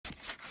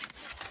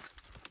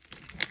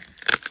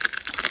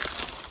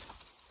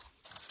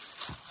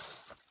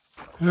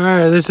All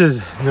right, this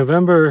is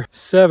November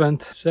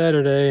 7th,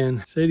 Saturday, and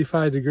it's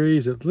 85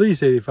 degrees, at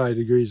least 85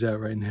 degrees out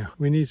right now.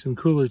 We need some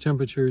cooler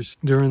temperatures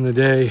during the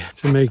day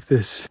to make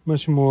this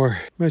much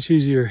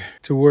easier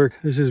to work.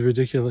 This is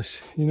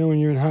ridiculous. You know, when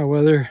you're in hot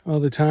weather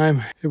all the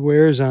time, it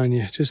wears on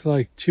you, just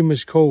like too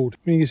much cold.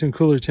 We need to get some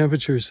cooler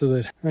temperatures so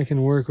that I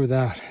can work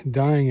without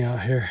dying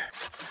out here.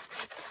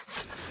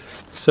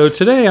 So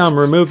today I'm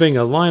removing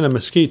a line of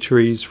mesquite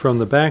trees from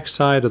the back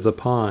side of the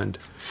pond.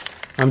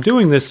 I'm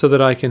doing this so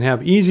that I can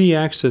have easy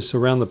access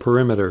around the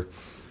perimeter.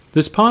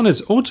 This pond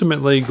is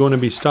ultimately going to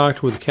be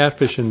stocked with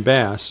catfish and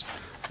bass,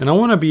 and I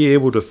want to be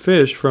able to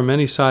fish from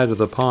any side of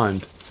the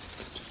pond.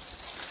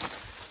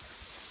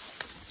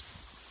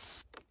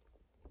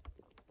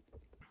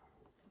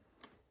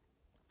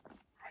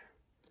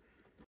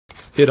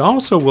 It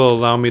also will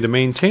allow me to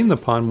maintain the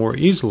pond more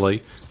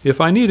easily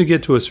if I need to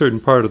get to a certain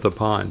part of the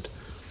pond.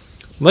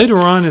 Later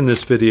on in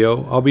this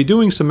video, I'll be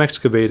doing some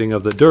excavating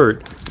of the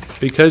dirt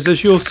because,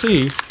 as you'll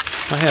see,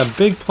 I have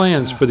big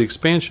plans for the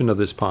expansion of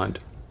this pond.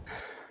 I'm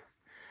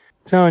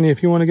telling you,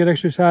 if you want to get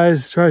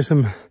exercise, try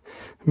some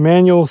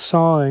manual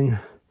sawing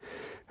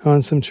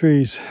on some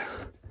trees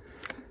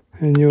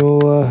and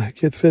you'll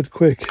get fit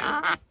quick.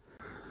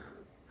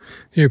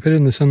 Here, put it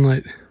in the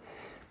sunlight.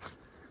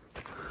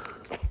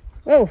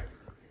 Whoa.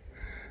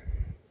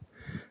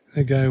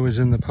 That guy was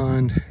in the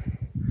pond.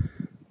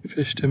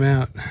 Fished him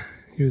out.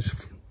 He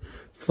was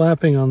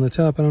flapping on the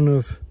top. I don't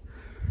know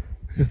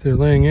if they're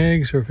laying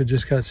eggs or if it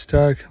just got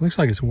stuck. It looks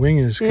like its wing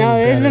is kind of No,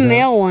 there's a battered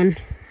male up. one.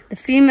 The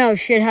female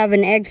should have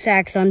an egg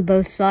sacs on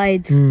both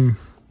sides. And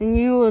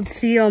you will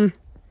see them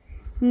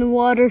in the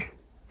water.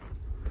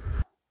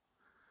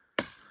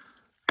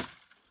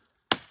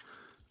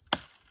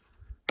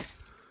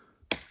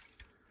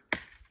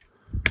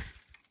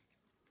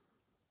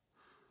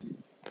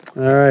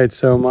 All right,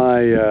 so my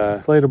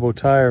inflatable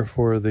tire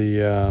for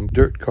the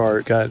dirt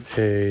cart got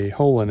a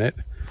hole in it.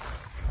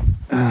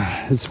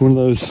 It's one of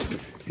those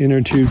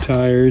inner tube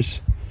tires.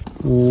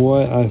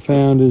 What I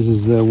found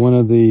is that one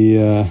of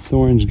the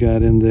thorns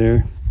got in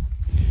there.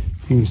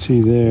 You can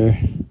see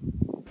there.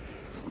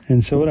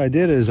 And so what I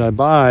did is I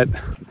bought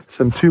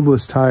some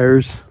tubeless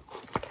tires,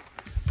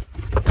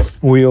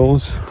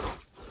 wheels.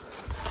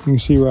 You can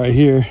see right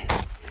here.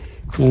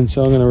 And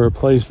so I'm going to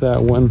replace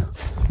that one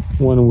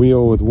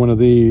wheel with one of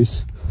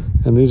these.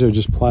 And these are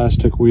just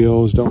plastic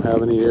wheels, don't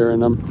have any air in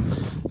them.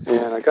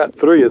 And I got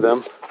 3 of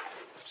them.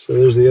 So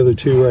there's the other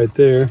 2 right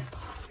there.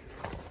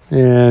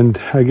 And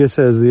I guess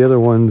as the other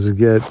ones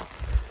get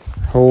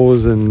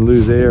holes and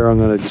lose air, I'm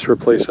going to just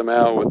replace them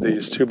out with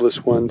these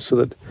tubeless ones so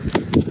that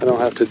I don't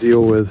have to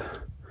deal with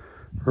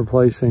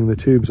replacing the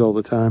tubes all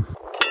the time.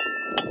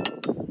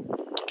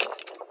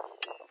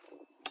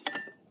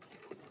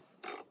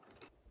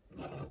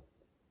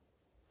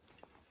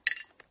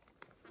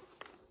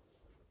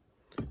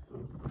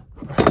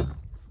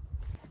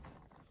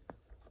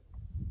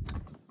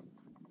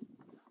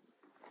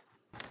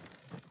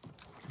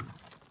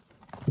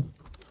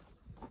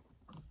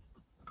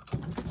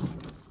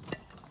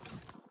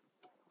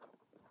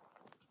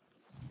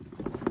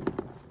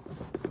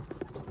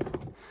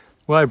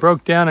 Well, I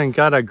broke down and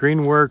got a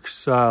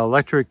Greenworks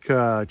electric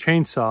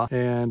chainsaw,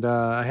 and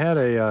I had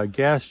a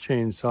gas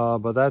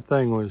chainsaw, but that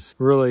thing was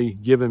really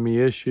giving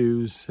me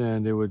issues,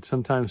 and it would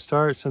sometimes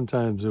start,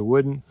 sometimes it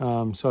wouldn't.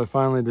 So I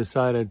finally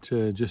decided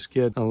to just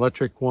get an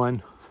electric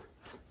one.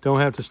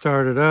 Don't have to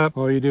start it up.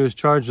 All you do is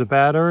charge the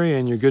battery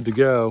and you're good to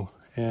go.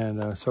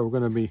 And so we're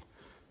going to be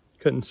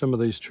cutting some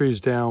of these trees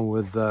down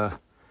with the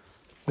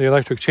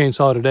electric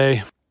chainsaw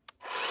today.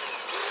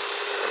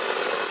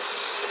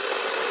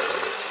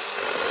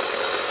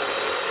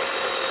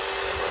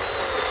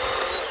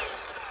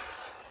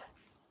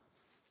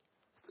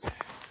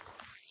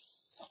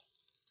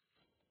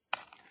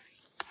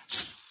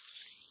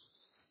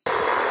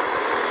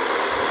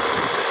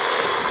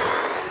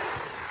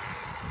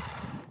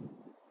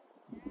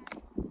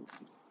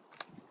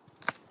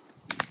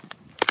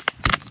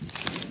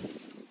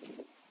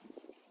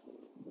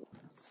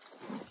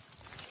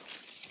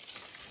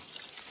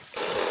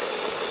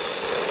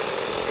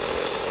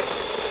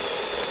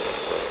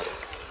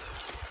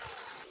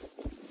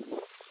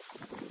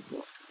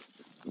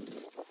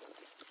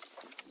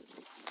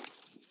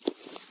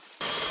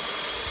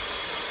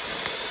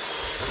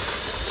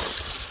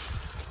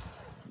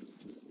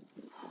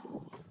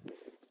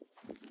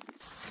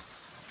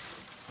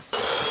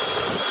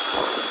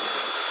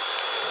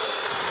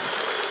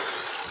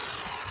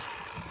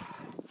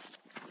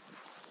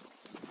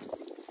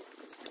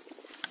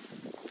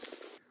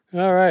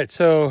 All right,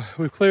 so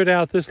we've cleared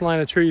out this line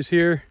of trees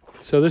here.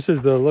 So this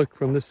is the look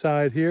from this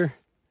side here.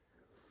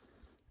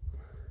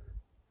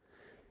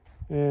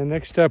 And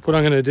next up, what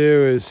I'm going to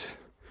do is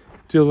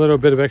do a little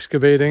bit of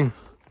excavating,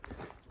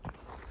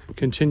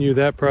 continue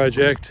that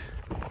project.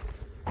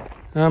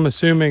 I'm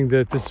assuming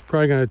that this is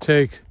probably going to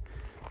take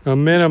a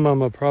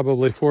minimum of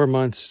probably 4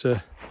 months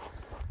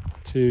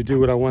to do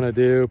what I want to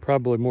do,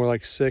 probably more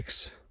like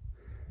 6,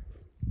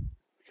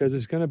 because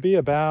it's going to be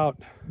about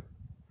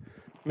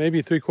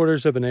maybe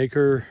 3/4 of an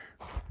acre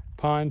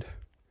pond.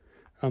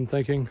 I'm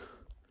thinking.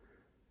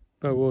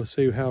 But we'll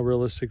see how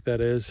realistic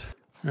that is.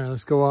 All right,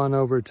 let's go on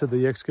over to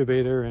the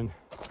excavator and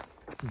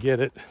get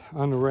it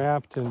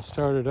unwrapped and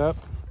started up.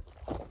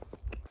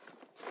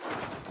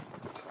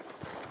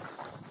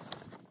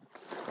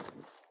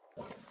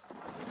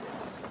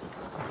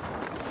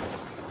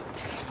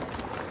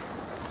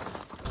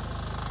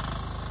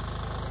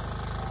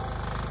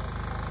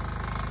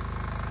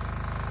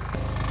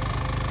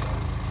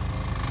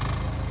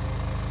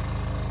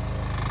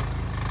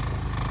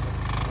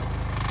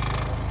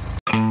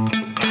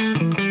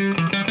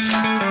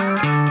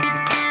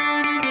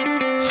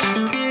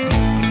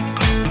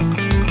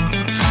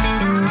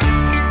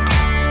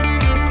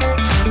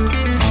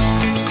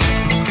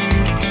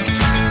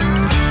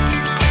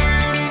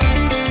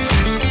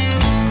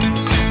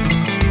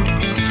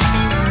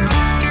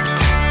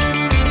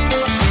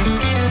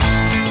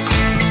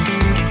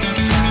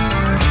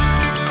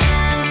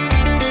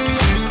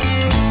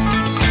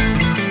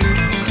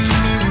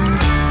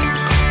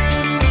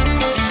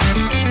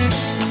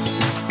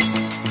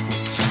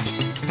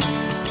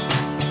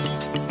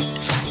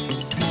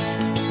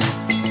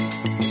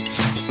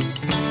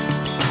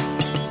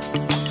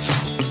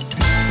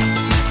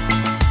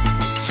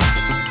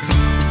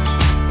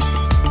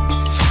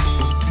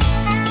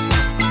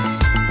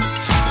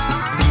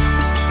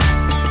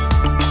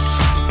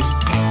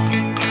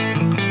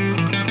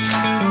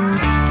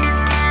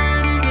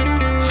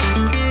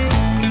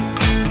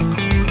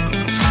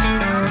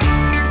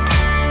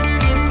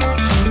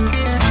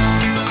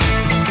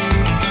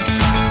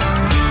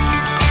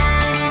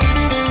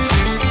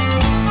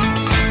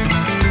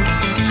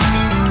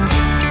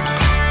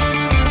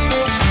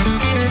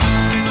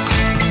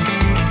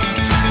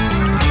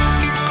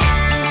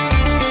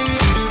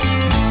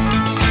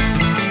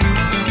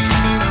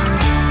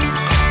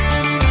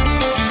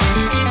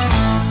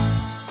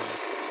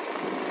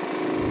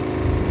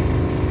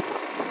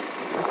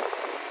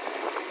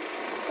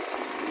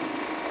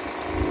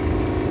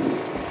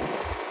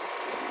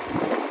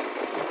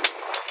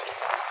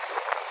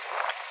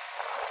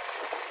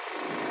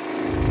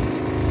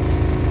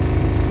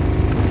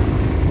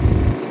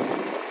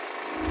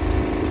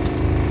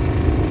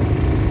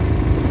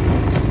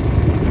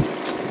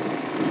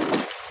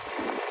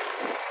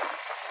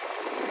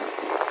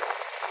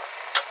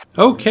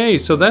 Okay,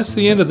 so that's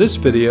the end of this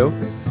video.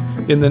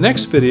 In the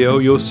next video,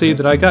 you'll see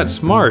that I got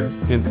smart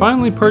and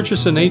finally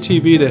purchased an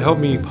ATV to help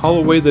me haul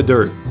away the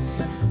dirt.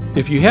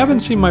 If you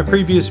haven't seen my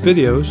previous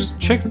videos,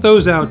 check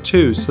those out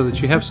too so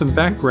that you have some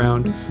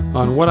background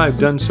on what I've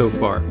done so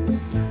far.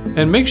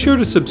 And make sure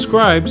to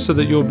subscribe so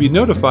that you'll be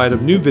notified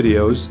of new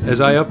videos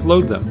as I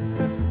upload them.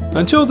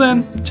 Until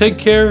then, take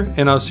care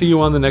and I'll see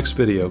you on the next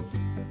video.